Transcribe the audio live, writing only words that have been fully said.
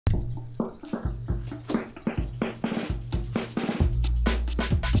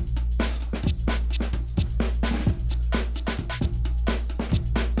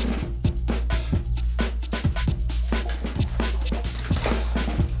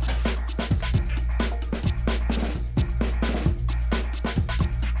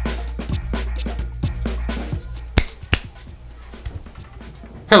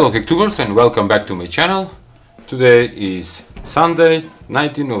Hello Hacktubers and welcome back to my channel. Today is Sunday,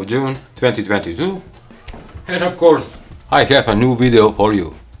 19th of June 2022, and of course I have a new video for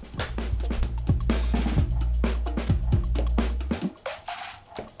you.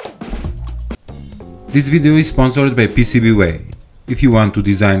 This video is sponsored by PCBWay. If you want to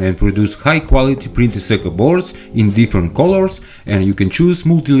design and produce high quality printed circuit boards in different colors and you can choose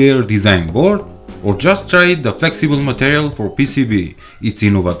multi-layer design board, or just try the flexible material for PCB. It's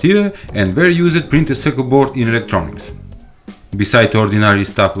innovative and very used printed circuit board in electronics. Besides ordinary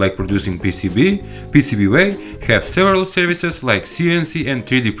stuff like producing PCB, PCBWay have several services like CNC and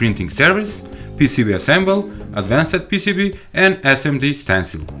 3D printing service, PCB assemble, advanced PCB and SMD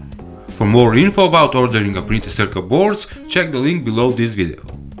stencil. For more info about ordering a printed circuit boards, check the link below this video.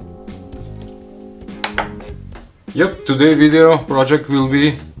 Yep, today's video project will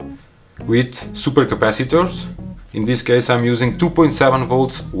be with supercapacitors. In this case I'm using 2.7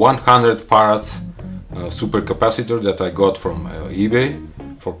 volts 100 farads supercapacitor that I got from eBay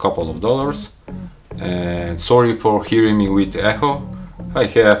for a couple of dollars. And sorry for hearing me with echo, I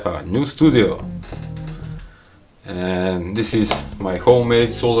have a new studio. And this is my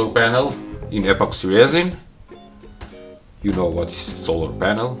homemade solar panel in epoxy resin. You know what is solar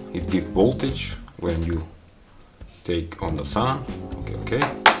panel, it gives voltage when you take on the sun.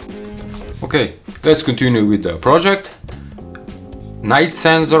 Okay, let's continue with the project. Night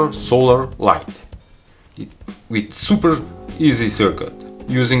sensor solar light with super easy circuit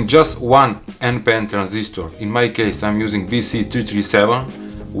using just one N-pen transistor. In my case I'm using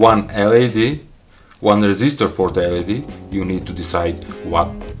BC337, one LED, one resistor for the LED. You need to decide what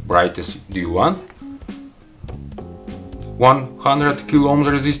brightest do you want. 100 kilo ohm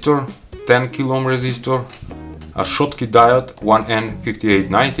resistor, 10 kilo ohm resistor, a Schottky diode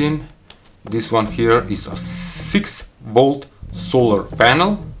 1N5819. This one here is a 6 volt solar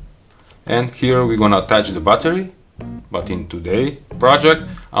panel, and here we're gonna attach the battery. But in today's project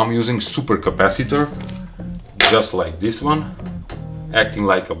I'm using supercapacitor, just like this one, acting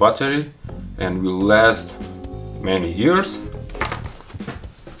like a battery and will last many years.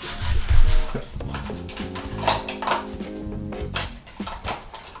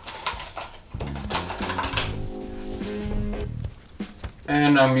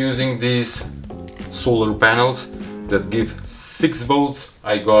 And I'm using these solar panels that give 6 volts.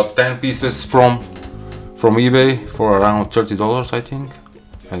 I got 10 pieces from eBay for around $30, I think.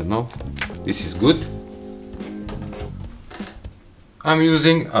 I don't know. This is good. I'm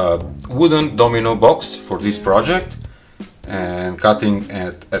using a wooden domino box for this project and cutting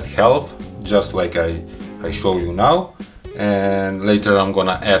at half, just like I show you now. And later I'm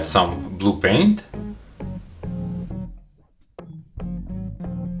gonna add some blue paint.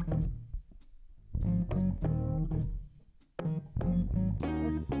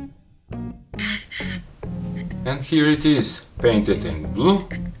 And here it is, painted in blue.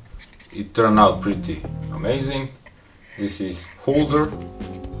 It turned out pretty amazing. This is holder.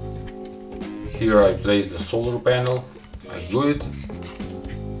 Here I placed the solar panel. I glue it,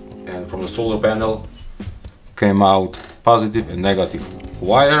 and from the solar panel came out positive and negative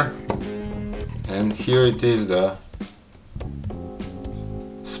wire. And here it is, the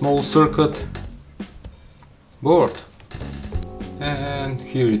small circuit board. And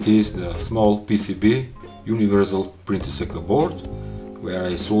here it is, the small PCB universal printed circuit board, where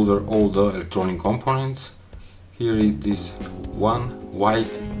I solder all the electronic components. Here it is, one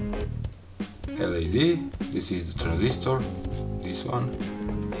white LED, this is the transistor, this one,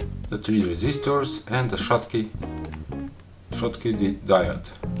 the 3 resistors and the Schottky diode.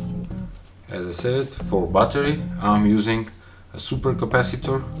 As I said, for battery I'm using a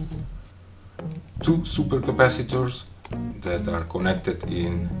supercapacitor, 2 supercapacitors that are connected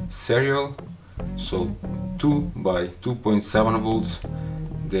in serial. So 2 by 2.7 volts,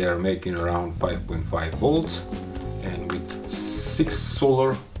 they are making around 5.5 volts, and with 6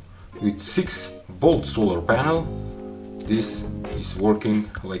 volt solar panel, this is working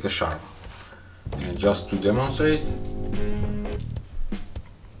like a charm. And just to demonstrate,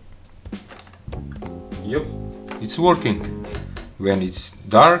 yep, it's working. When it's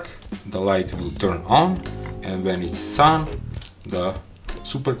dark, the light will turn on, and when it's sun, the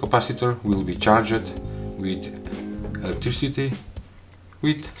supercapacitor will be charged with electricity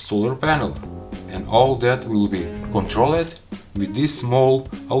with solar panel, and all that will be controlled with this small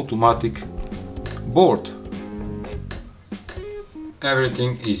automatic board.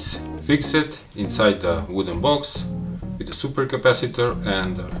 Everything is fixed inside the wooden box with the supercapacitor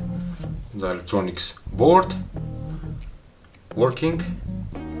and the electronics board working.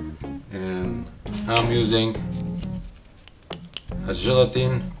 And I'm using a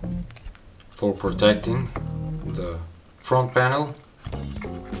gelatin for protecting the front panel.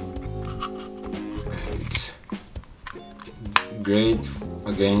 It's great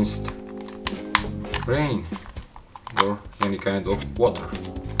against rain or any kind of water,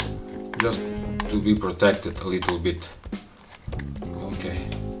 just to be protected a little bit. Okay,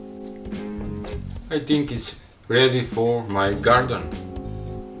 I think it's ready for my garden,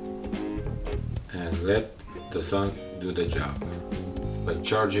 and let the sun do the job by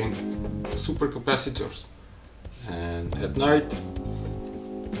charging the supercapacitors, and at night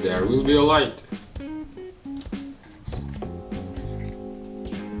there will be a light.